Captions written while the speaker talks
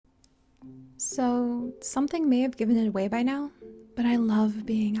So, something may have given it away by now, but I love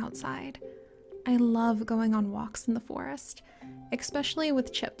being outside. I love going on walks in the forest, especially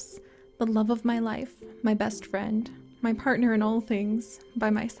with Chips, the love of my life, my best friend, my partner in all things, by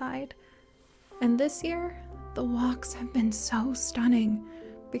my side. And this year, the walks have been so stunning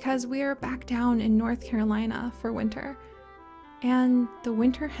because we are back down in North Carolina for winter. And the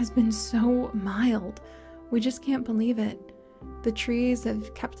winter has been so mild. We just can't believe it. The trees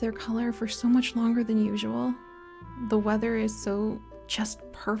have kept their color for so much longer than usual. The weather is so just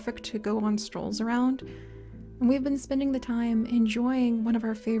perfect to go on strolls around. And we've been spending the time enjoying one of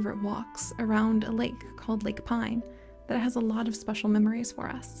our favorite walks around a lake called Lake Pine that has a lot of special memories for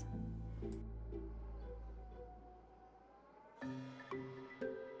us.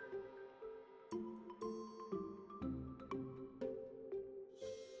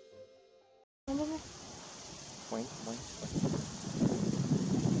 Boink, boink, boink.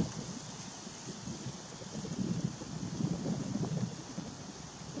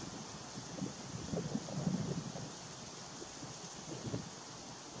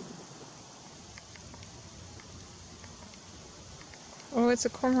 Oh, it's a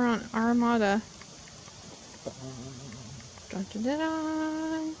cormorant armada. Dun, dun, dun,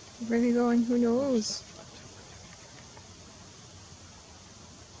 dun. Where are they going? Who knows?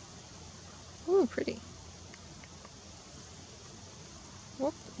 Ooh, pretty.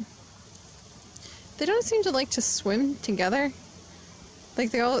 Whoop. They don't seem to like to swim together.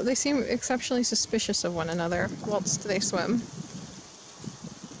 Like they seem exceptionally suspicious of one another whilst they swim.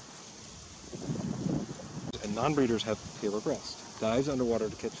 And non-breeders have paler breast. Dives underwater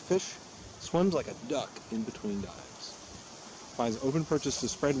to catch fish. Swims like a duck in between dives. Finds open perches to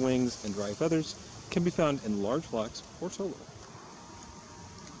spread wings and dry feathers. Can be found in large flocks or solo.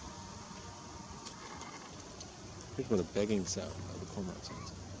 Here's what a begging sound of the cormorant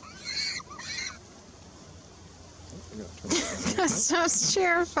sounds. That sounds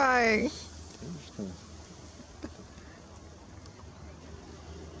terrifying.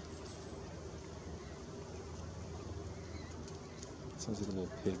 Sounds like a little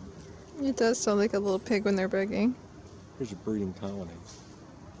pig. It does sound like a little pig when they're begging. Here's a breeding colony.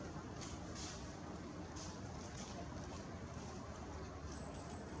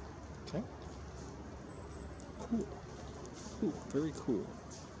 Okay. Cool. Cool. Very cool.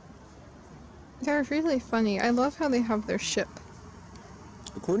 They're really funny. I love how they have their ship.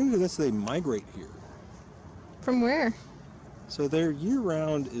 According to this, they migrate here. From where? So their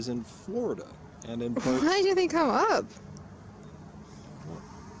year-round is in Florida and in parts... Why do they come up?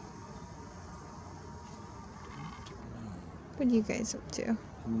 What are you guys up to?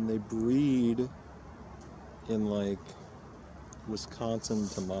 And they breed in like Wisconsin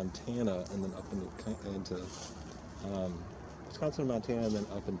to Montana and then up into Wisconsin, Montana, and then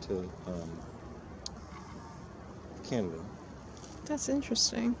up into Canada. That's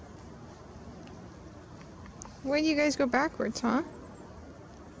interesting. Why do you guys go backwards, huh?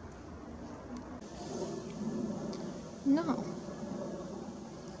 No.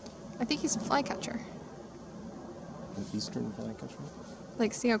 I think he's a flycatcher. An eastern flycatcher?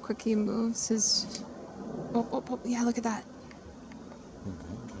 Like, see how quick he moves his... Oh, oh, oh, yeah, look at that.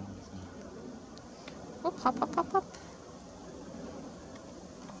 Oh, hop, hop, hop, hop.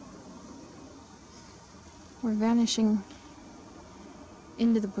 We're vanishing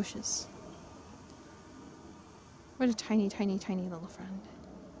into the bushes. What a tiny, tiny, tiny little friend.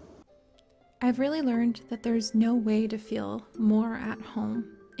 I've really learned that there's no way to feel more at home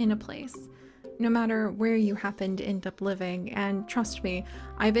in a place, no matter where you happen to end up living, and trust me,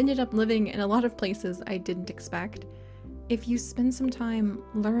 I've ended up living in a lot of places I didn't expect. If you spend some time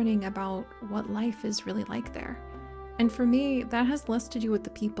learning about what life is really like there. And for me, that has less to do with the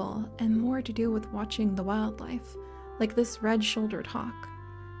people and more to do with watching the wildlife, like this red-shouldered hawk.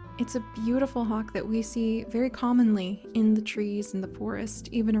 It's a beautiful hawk that we see very commonly in the trees in the forest,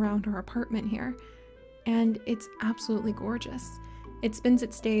 even around our apartment here. And it's absolutely gorgeous. It spends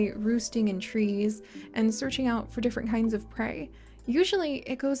its day roosting in trees and searching out for different kinds of prey. Usually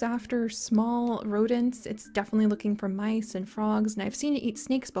it goes after small rodents. It's definitely looking for mice and frogs, and I've seen it eat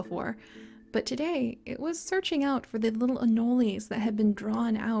snakes before. But today it was searching out for the little anoles that had been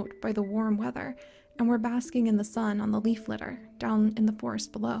drawn out by the warm weather and were basking in the sun on the leaf litter down in the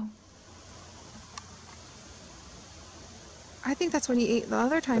forest below. I think that's what he ate the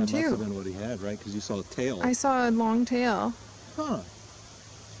other time too. That must have been what he had, right? Because you saw a tail. I saw a long tail. Huh.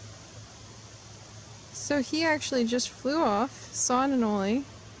 So he actually just flew off, saw an anole.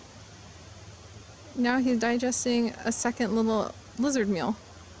 Now he's digesting a second little lizard meal.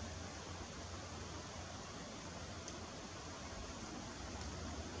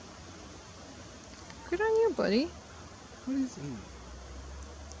 Good on you, buddy. What is he?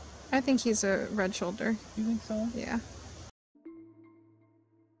 I think he's a red shoulder. You think so? Yeah.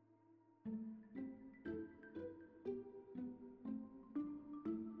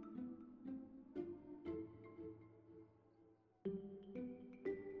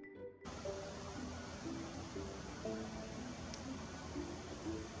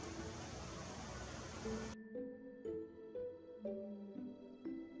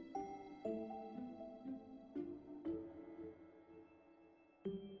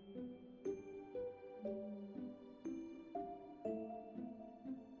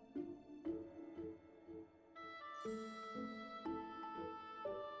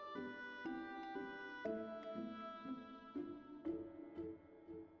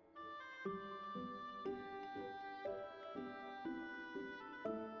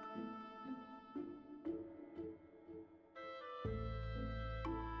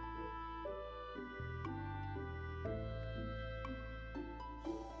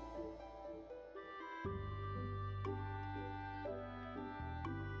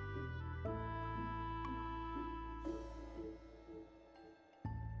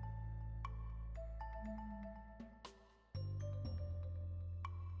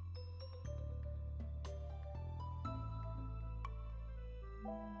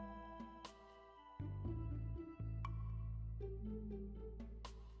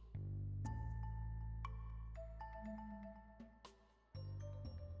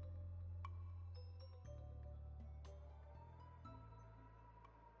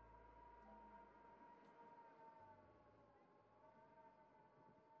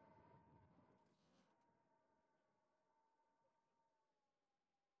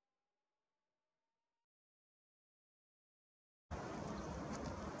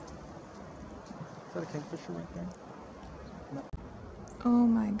 Is that a kingfisher right there? No. Oh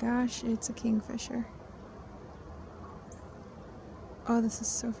my gosh, it's a kingfisher. Oh, this is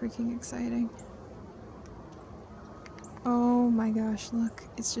so freaking exciting. Oh my gosh, look,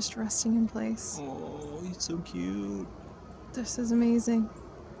 it's just resting in place. Oh, he's so cute. This is amazing.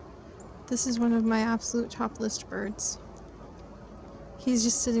 This is one of my absolute top list birds. He's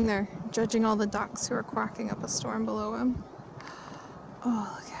just sitting there, judging all the ducks who are quacking up a storm below him.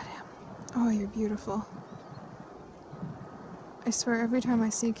 Oh, look at him. Oh, you're beautiful. I swear every time I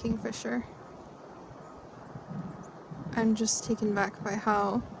see a kingfisher, I'm just taken back by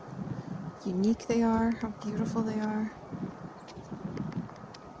how unique they are, how beautiful they are.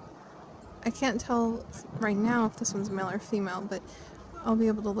 I can't tell right now if this one's male or female, but I'll be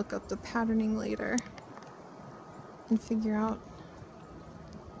able to look up the patterning later and figure out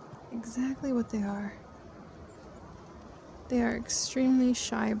exactly what they are. They are extremely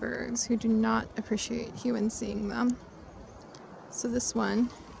shy birds who do not appreciate humans seeing them. So this one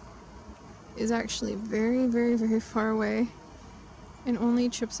is actually very, very, very far away, and only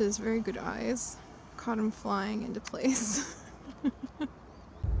Chips's very good eyes caught him flying into place.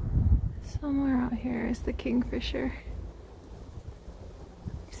 Somewhere out here is the kingfisher.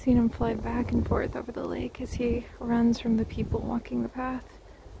 I've seen him fly back and forth over the lake as he runs from the people walking the path.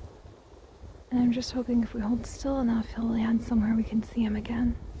 And I'm just hoping if we hold still enough, he'll land somewhere we can see him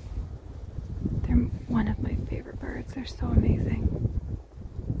again. They're one of my favorite birds. They're so amazing.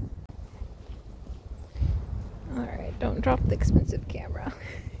 Alright, don't drop the expensive camera.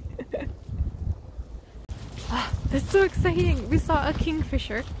 That's so exciting! We saw a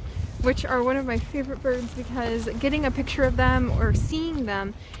kingfisher, which are one of my favorite birds because getting a picture of them or seeing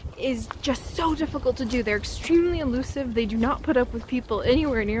them is just so difficult to do. They're extremely elusive. They do not put up with people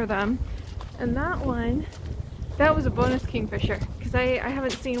anywhere near them. And that one, that was a bonus kingfisher because I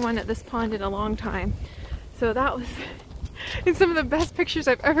haven't seen one at this pond in a long time. So that was in some of the best pictures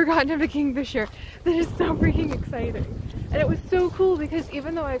I've ever gotten of a kingfisher. That is so freaking exciting. And it was so cool because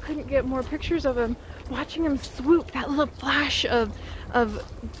even though I couldn't get more pictures of him, watching him swoop, that little flash of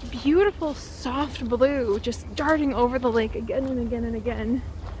beautiful soft blue just darting over the lake again and again and again.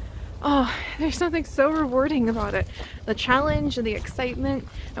 Oh, there's something so rewarding about it. The challenge and the excitement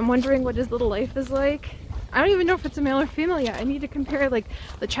and wondering what his little life is like. I don't even know if it's a male or female yet. I need to compare like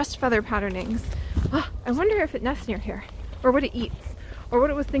the chest feather patternings. Oh, I wonder if it nests near here, or what it eats, or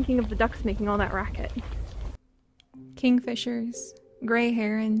what it was thinking of the ducks making all that racket. Kingfishers, gray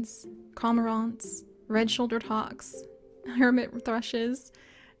herons, cormorants, red-shouldered hawks, hermit thrushes.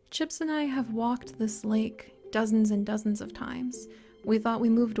 Chips and I have walked this lake dozens and dozens of times. We thought we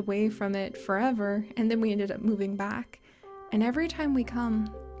moved away from it forever, and then we ended up moving back. And every time we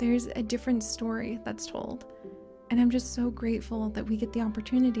come, there's a different story that's told. And I'm just so grateful that we get the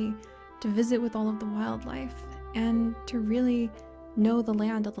opportunity to visit with all of the wildlife and to really know the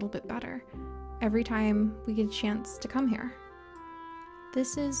land a little bit better. every time we get a chance to come here.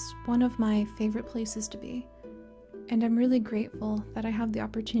 This is one of my favorite places to be, and I'm really grateful that I have the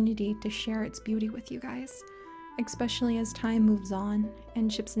opportunity to share its beauty with you guys, especially as time moves on and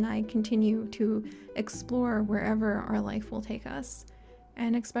Chips and I continue to explore wherever our life will take us,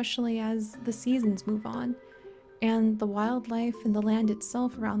 and especially as the seasons move on and the wildlife and the land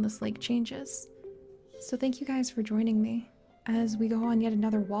itself around this lake changes. So thank you guys for joining me as we go on yet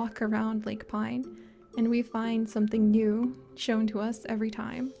another walk around Lake Pine, and we find something new shown to us every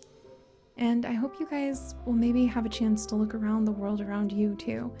time. And I hope you guys will maybe have a chance to look around the world around you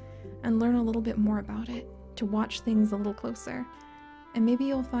too, and learn a little bit more about it, to watch things a little closer, and maybe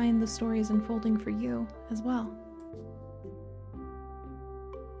you'll find the stories unfolding for you as well.